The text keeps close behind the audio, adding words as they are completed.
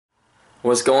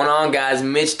What's going on, guys?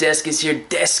 Mitch Deskis here,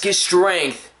 Deskis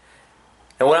Strength.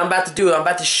 And what I'm about to do, I'm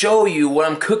about to show you what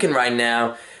I'm cooking right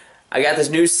now. I got this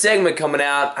new segment coming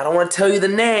out. I don't want to tell you the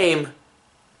name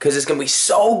because it's going to be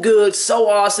so good,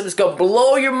 so awesome. It's going to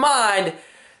blow your mind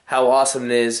how awesome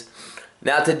it is.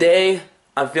 Now today,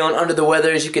 I'm feeling under the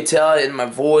weather, as you can tell in my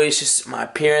voice, just my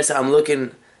appearance. I'm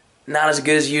looking not as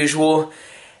good as usual.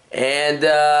 And,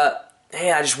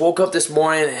 hey, I just woke up this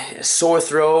morning, a sore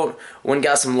throat, went and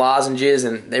got some lozenges,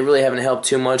 and they really haven't helped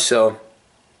too much, so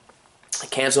I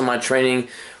canceled my training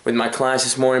with my clients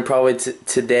this morning, probably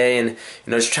today, and,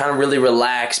 just trying to really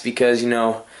relax because,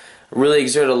 really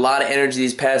exerted a lot of energy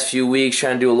these past few weeks,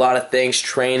 trying to do a lot of things,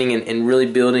 training, and really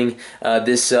building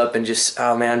this up, and just,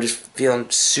 oh man, I'm just feeling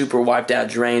super wiped out,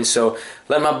 drained, so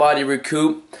let my body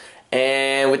recoup.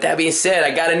 And with that being said,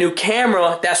 I got a new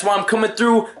camera. That's why I'm coming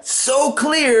through so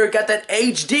clear. Got that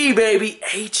HD, baby.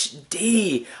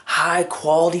 HD. High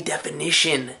quality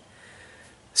definition.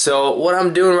 So what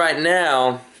I'm doing right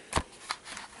now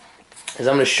is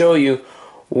I'm going to show you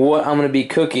what I'm going to be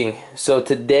cooking. So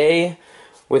today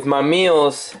with my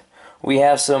meals, we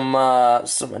have some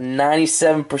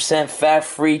 97%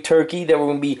 fat-free turkey that we're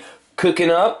going to be cooking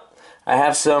up. I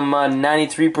have some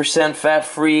 93%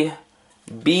 fat-free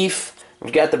beef.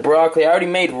 We've got the broccoli. I already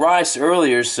made rice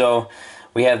earlier, so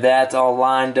we have that all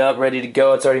lined up, ready to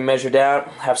go. It's already measured out.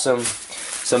 Have some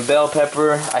bell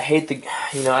pepper.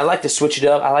 I like to switch it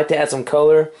up. I like to add some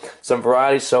color, some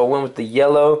variety, so I went with the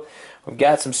yellow. We've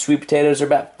got some sweet potatoes. They're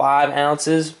about 5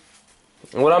 ounces.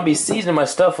 And what I'll be seasoning my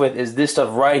stuff with is this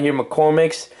stuff right here,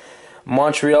 McCormick's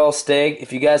Montreal steak.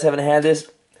 If you guys haven't had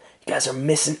this, you guys are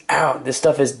missing out. This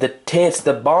stuff is the tits,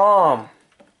 the bomb.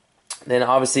 Then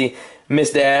obviously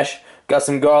Miss Dash, got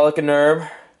some garlic and herb.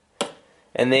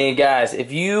 And then guys, if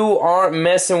you aren't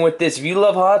messing with this, if you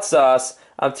love hot sauce,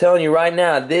 I'm telling you right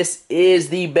now, this is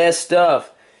the best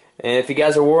stuff. And if you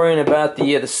guys are worrying about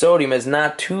the sodium, it's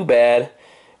not too bad.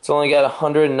 It's only got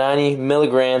 190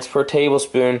 milligrams per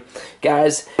tablespoon.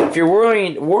 Guys, if you're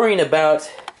really worrying about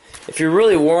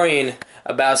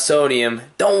sodium,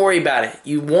 don't worry about it.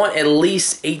 You want at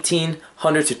least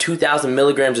 1,800 to 2,000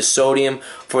 milligrams of sodium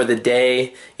for the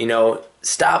day.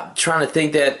 Stop trying to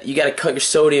think that you got to cut your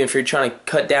sodium if you're trying to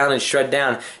cut down and shred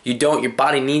down. You don't. Your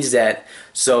body needs that.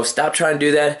 So stop trying to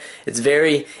do that. It's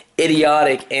very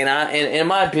idiotic, and in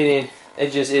my opinion,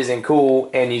 it just isn't cool,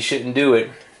 and you shouldn't do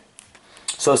it.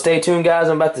 So stay tuned, guys.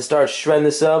 I'm about to start shredding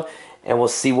this up, and we'll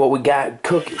see what we got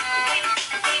cooking.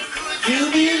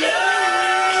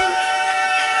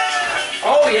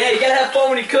 Oh yeah, you gotta have fun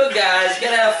when you cook, guys. You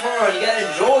gotta have fun. You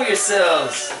gotta enjoy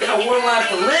yourselves. You got one life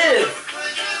to live.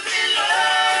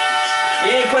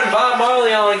 You ain't putting Bob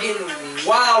Marley on and getting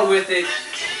wild with it.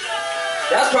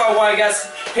 That's probably why you guys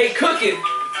hate cooking,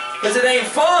 because it ain't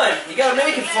fun. You gotta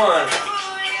make it fun.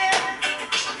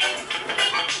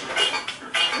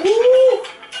 Woo!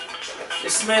 It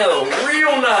smells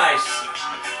real nice.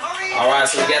 Alright,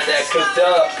 so we got that cooked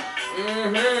up.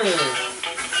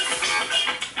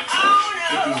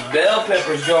 Get these bell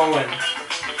peppers going.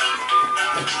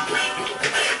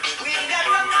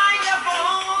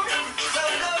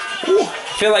 Ooh, I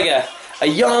feel like a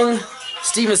young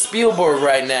Steven Spielberg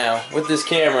right now with this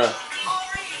camera.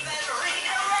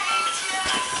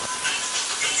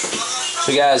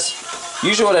 So guys,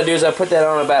 usually what I do is I put that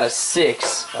on about a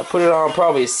 6. I put it on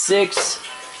probably a 6.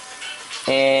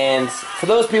 And for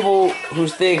those people who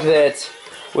think that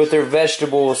with their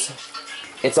vegetables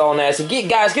it's all nasty,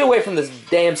 guys, get away from this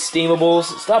damn steamables.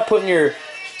 Stop putting your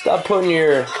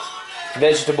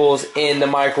vegetables in the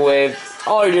microwave.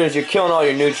 All you're doing is you're killing all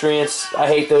your nutrients. I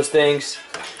hate those things.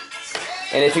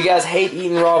 And if you guys hate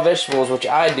eating raw vegetables, which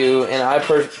I do, and I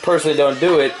personally don't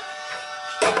do it,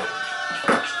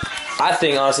 I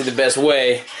think honestly the best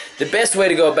way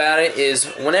to go about it is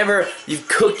whenever you've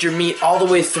cooked your meat all the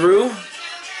way through,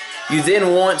 you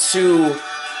then want to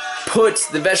put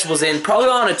the vegetables in, probably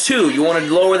on a 2. You want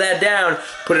to lower that down,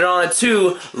 put it on a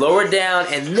 2, lower it down,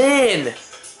 and then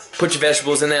put your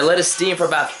vegetables in there. Let it steam for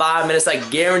about 5 minutes. I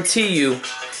guarantee you,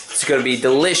 it's gonna be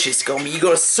delicious. You're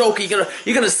gonna soak it.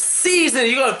 You're gonna season it.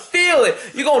 You're gonna feel it.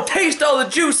 You're gonna taste all the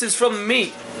juices from the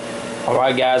meat. All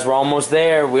right, guys, we're almost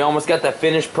there. We almost got the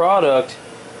finished product.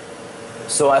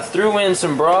 So I threw in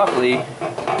some broccoli.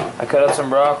 I cut up some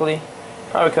broccoli.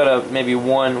 Probably cut up maybe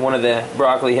one of the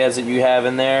broccoli heads that you have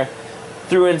in there.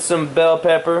 Threw in some bell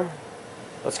pepper.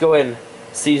 Let's go ahead and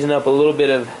season up a little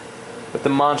bit with the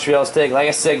Montreal steak. Like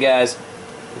I said, guys,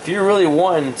 if you're really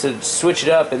wanting to switch it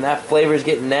up and that flavor is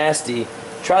getting nasty,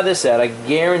 try this out. I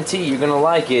guarantee you're gonna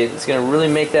like it. It's gonna really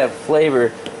make that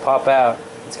flavor pop out.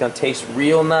 It's gonna taste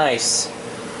real nice.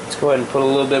 Let's go ahead and put a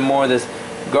little bit more of this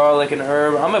garlic and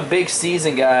herb. I'm a big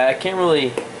seasoned guy. I can't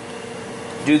really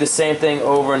do the same thing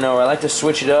over and over. I like to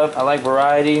switch it up. I like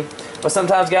variety. But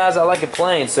sometimes, guys, I like it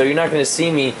plain. So you're not going to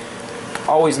see me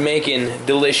always making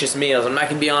delicious meals. I'm not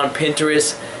going to be on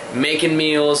Pinterest making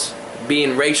meals,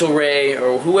 being Rachel Ray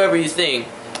or whoever you think.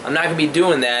 I'm not going to be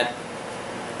doing that.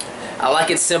 I like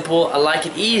it simple. I like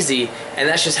it easy. And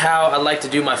that's just how I like to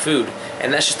do my food.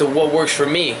 And that's just what works for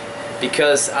me.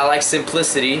 Because I like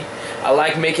simplicity. I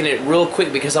like making it real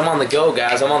quick because I'm on the go,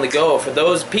 guys. I'm on the go. For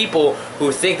those people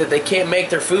who think that they can't make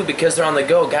their food because they're on the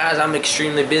go, guys, I'm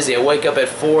extremely busy. I wake up at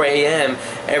 4 a.m.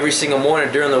 every single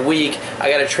morning during the week. I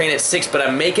got to train at 6, but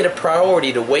I make it a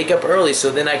priority to wake up early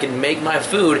so then I can make my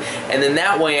food, and then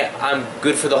that way I'm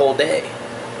good for the whole day.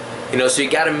 You know, so you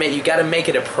got to make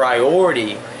it a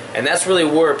priority, and that's really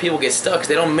where people get stuck because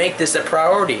they don't make this a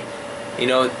priority. You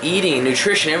know, eating,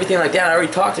 nutrition, everything like that, I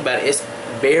already talked about it. It's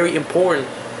very important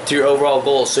to your overall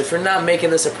goals. So if you're not making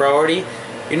this a priority,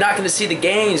 you're not going to see the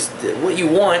gains, what you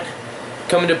want,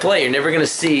 come into play. You're never going to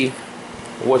see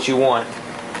what you want.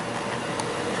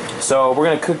 So we're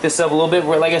going to cook this up a little bit.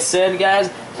 Like I said, guys,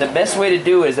 the best way to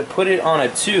do it is to put it on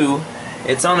a 2.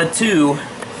 It's on a 2,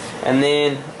 and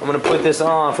then I'm going to put this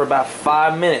on for about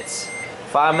 5 minutes.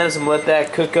 5 minutes, I'm going to let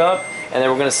that cook up, and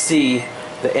then we're going to see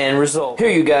the end result. Here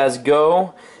you guys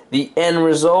go. The end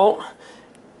result.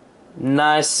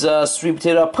 Nice sweet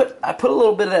potato. I put a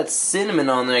little bit of that cinnamon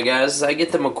on there, guys. I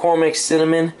get the McCormick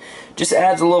cinnamon. Just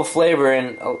adds a little flavor,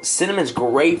 and cinnamon's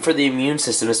great for the immune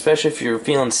system, especially if you're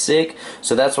feeling sick.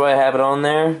 So that's why I have it on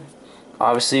there.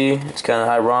 Obviously, it's kind of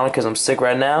ironic because I'm sick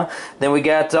right now. Then we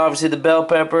got obviously the bell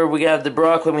pepper. We got the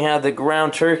broccoli. We have the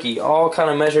ground turkey. All kind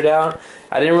of measured out.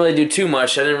 I didn't really do too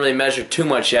much. I didn't really measure too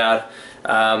much out.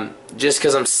 Just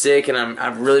because I'm sick and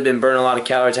I've really been burning a lot of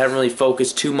calories. I haven't really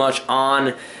focused too much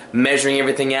on measuring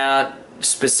everything out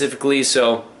specifically,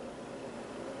 so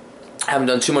I haven't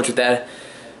done too much with that.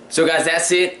 So guys, that's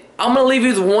it. I'm gonna leave you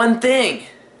with one thing,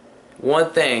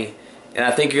 and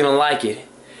I think you're gonna like it.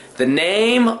 The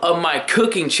name of my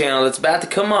cooking channel that's about to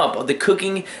come up, of the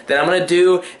cooking that I'm gonna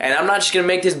do, and I'm not just gonna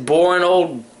make this boring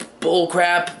old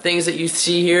bullcrap things that you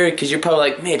see here, because you're probably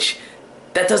like, Mitch,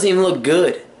 that doesn't even look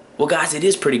good. Well, guys, it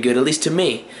is pretty good, at least to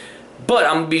me. But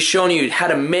I'm going to be showing you how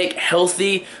to make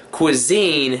healthy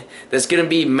cuisine that's going to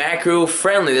be macro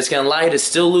friendly, that's going to allow you to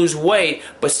still lose weight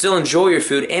but still enjoy your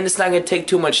food, and it's not going to take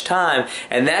too much time.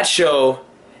 And that show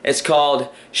is called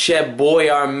Chef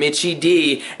Boyar Mitchy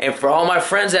D. And for all my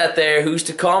friends out there who used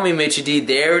to call me Mitchy D,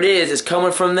 there it is. It's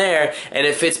coming from there, and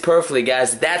it fits perfectly,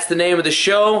 guys. That's the name of the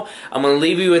show. I'm going to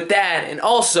leave you with that. And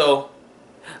also,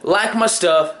 like my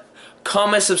stuff,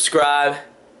 comment, subscribe,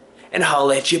 and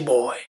holla at your boy.